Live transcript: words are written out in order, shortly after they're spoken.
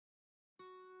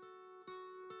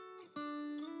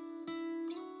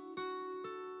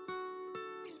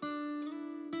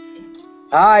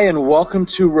Hi, and welcome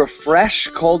to Refresh,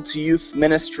 Called to Youth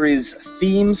Ministries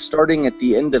theme starting at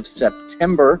the end of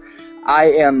September. I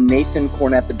am Nathan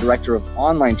Cornett, the Director of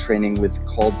Online Training with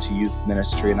Called to Youth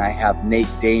Ministry, and I have Nate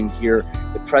Dame here,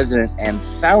 the President and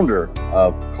Founder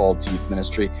of Called to Youth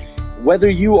Ministry. Whether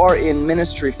you are in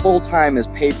ministry full-time as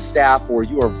paid staff or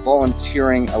you are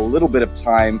volunteering a little bit of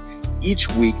time each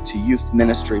week to youth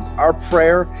ministry, our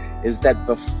prayer is that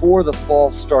before the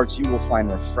fall starts, you will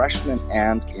find refreshment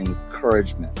and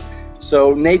encouragement.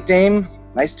 So, Nate Dame,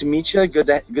 nice to meet you. Good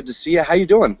to see you. How you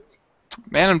doing?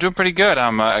 Man, I'm doing pretty good.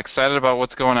 I'm excited about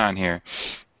what's going on here.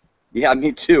 Yeah,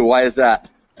 me too. Why is that?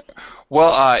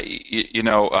 Well,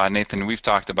 Nathan, we've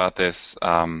talked about this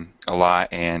a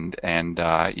lot, and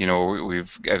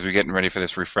we've as we're getting ready for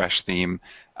this refresh theme,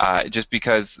 just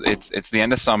because it's the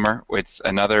end of summer, it's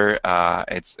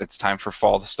time for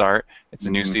fall to start. It's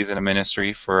a new season of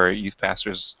ministry for youth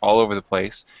pastors all over the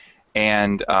place,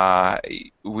 and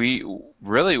we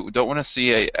really don't want to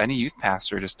see any youth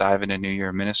pastor just dive into a new year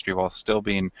of ministry while still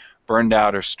being burned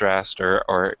out or stressed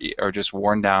or just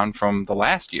worn down from the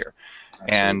last year.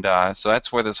 Absolutely. And so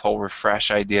that's where this whole refresh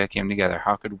idea came together.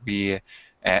 How could we,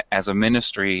 as a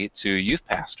ministry to youth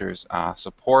pastors,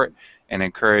 support and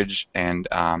encourage and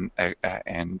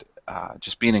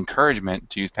just be an encouragement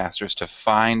to youth pastors to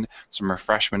find some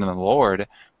refreshment in the Lord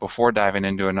before diving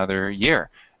into another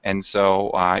year? And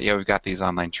so, we've got these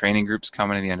online training groups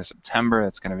coming at the end of September.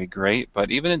 That's going to be great.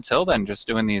 But even until then, just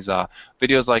doing these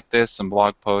videos like this, some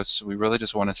blog posts, we really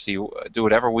just want to do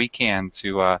whatever we can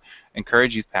to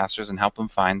encourage youth pastors and help them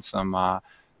find some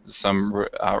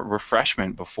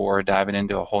refreshment before diving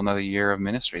into a whole nother year of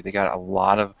ministry. They got a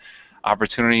lot of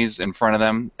opportunities in front of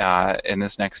them in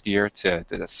this next year to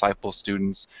disciple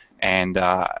students, and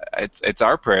it's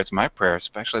our prayer, it's my prayer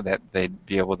especially, that they'd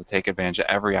be able to take advantage of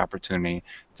every opportunity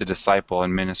to disciple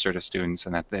and minister to students,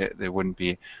 and that they wouldn't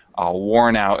be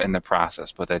worn out in the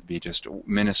process, but they'd be just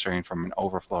ministering from an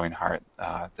overflowing heart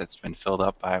that's been filled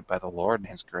up by the Lord and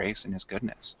His grace and His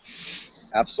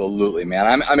goodness. Absolutely,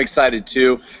 man. I'm excited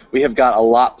too. We have got a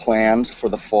lot planned for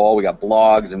the fall. We got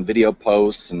blogs and video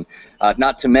posts, and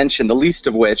not to mention the least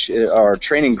of which are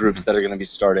training groups that are going to be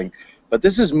starting. But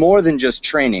this is more than just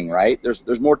training, right?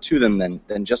 There's more to them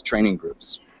than just training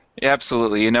groups. Yeah,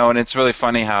 absolutely. And it's really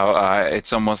funny how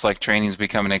it's almost like training's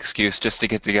become an excuse just to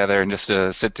get together and just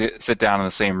to sit down in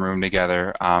the same room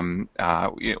together.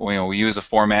 We use a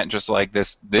format just like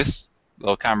this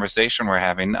little conversation we're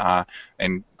having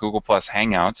in Google Plus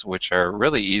Hangouts, which are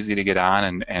really easy to get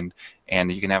on, and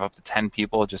you can have up to 10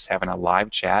 people just having a live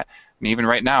chat. And even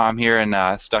right now, I'm here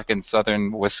stuck in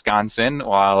southern Wisconsin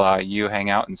while you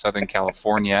hang out in Southern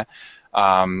California.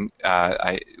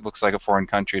 It looks like a foreign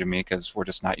country to me because we're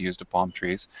just not used to palm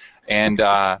trees. And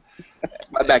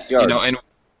It's my backyard. I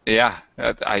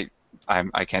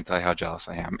can't tell you how jealous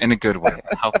I am in a good way,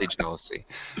 a healthy jealousy.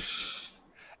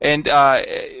 And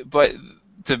but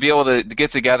to be able to get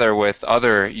together with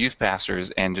other youth pastors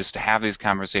and just to have these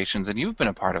conversations, and you've been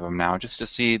a part of them now, just to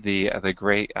see the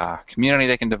great community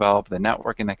that can develop, the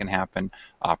networking that can happen,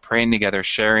 praying together,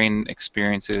 sharing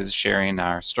experiences, sharing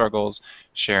our struggles,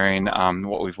 sharing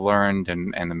what we've learned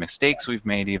and the mistakes we've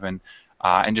made even.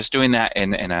 And just doing that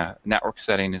in a network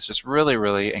setting is just really,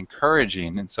 really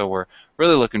encouraging. And so we're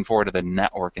really looking forward to the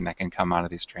networking that can come out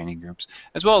of these training groups,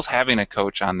 as well as having a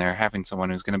coach on there, having someone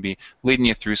who's going to be leading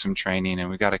you through some training. And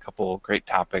we've got a couple great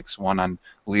topics, one on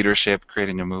leadership,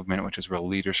 creating a movement, which is real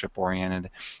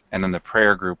leadership-oriented, and then the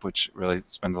prayer group, which really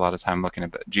spends a lot of time looking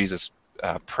at Jesus'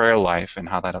 prayer life and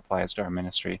how that applies to our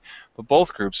ministry. But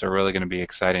both groups are really going to be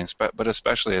exciting, but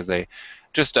especially as they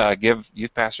just give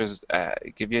youth pastors,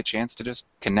 give you a chance to just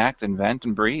connect and vent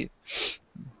and breathe.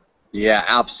 Yeah,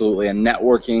 absolutely. And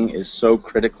networking is so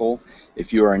critical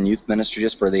if you are in youth ministry,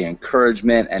 just for the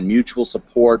encouragement and mutual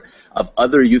support of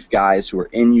other youth guys who are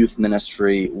in youth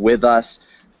ministry with us.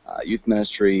 Youth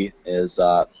ministry is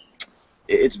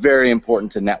it's very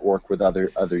important to network with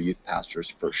other youth pastors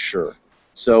for sure.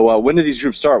 So when do these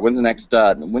groups start? When's the next?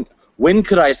 When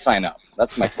could I sign up?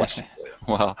 That's my question.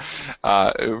 Well,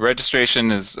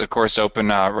 registration is, of course, open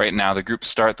right now. The groups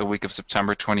start the week of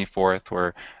September 24th.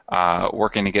 We're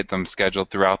working to get them scheduled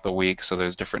throughout the week, so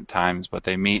there's different times, but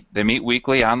they meet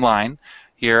weekly online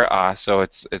here, so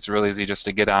it's really easy just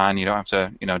to get on. You don't have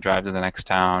to drive to the next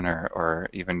town or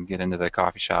even get into the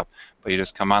coffee shop, but you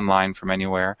just come online from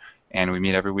anywhere, and we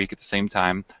meet every week at the same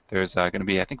time. There's going to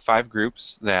be, I think, 5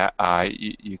 groups that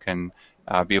you can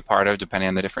be a part of depending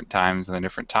on the different times and the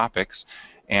different topics.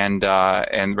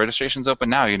 and registration's open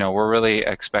now. You know, we're really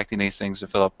expecting these things to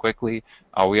fill up quickly.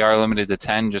 We are limited to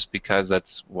 10 just because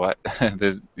that's what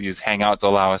these Hangouts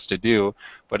allow us to do,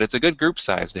 but it's a good group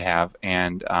size to have,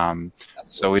 and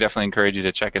so we definitely encourage you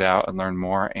to check it out and learn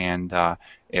more. And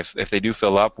if they do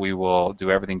fill up, we will do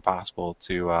everything possible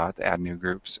to add new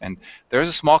groups. And there is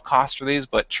a small cost for these,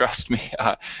 but trust me,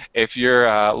 if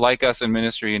you're like us in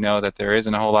ministry, you know that there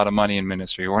isn't a whole lot of money in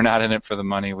ministry. We're not in it for the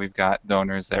money. We've got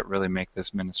donors that really make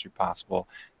this ministry possible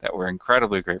that we're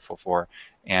incredibly grateful for.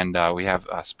 And we have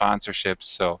sponsorships,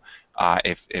 so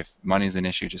if money's an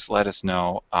issue, just let us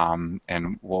know,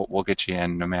 and we'll get you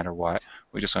in no matter what.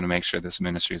 We just want to make sure this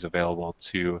ministry is available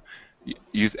to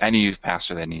any youth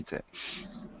pastor that needs it.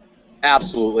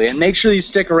 Absolutely. And make sure you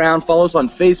stick around. Follow us on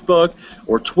Facebook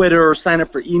or Twitter. Sign up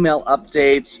for email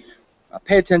updates.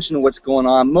 Pay attention to what's going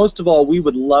on. Most of all, we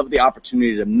would love the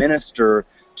opportunity to minister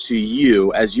to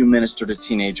you as you minister to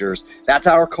teenagers. That's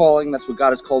our calling. That's what God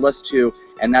has called us to,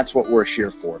 and that's what we're here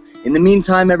for. In the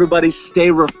meantime, everybody, stay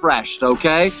refreshed,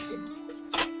 okay?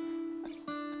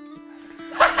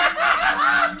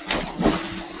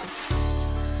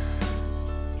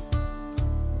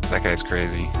 That guy's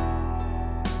crazy.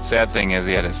 Sad thing is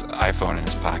he had his iPhone in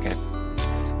his pocket.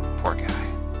 Poor guy.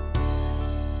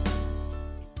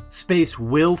 Space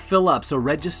will fill up, so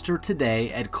register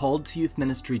today at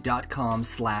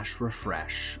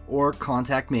calledtoyouthministry.com/refresh or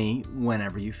contact me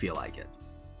whenever you feel like it.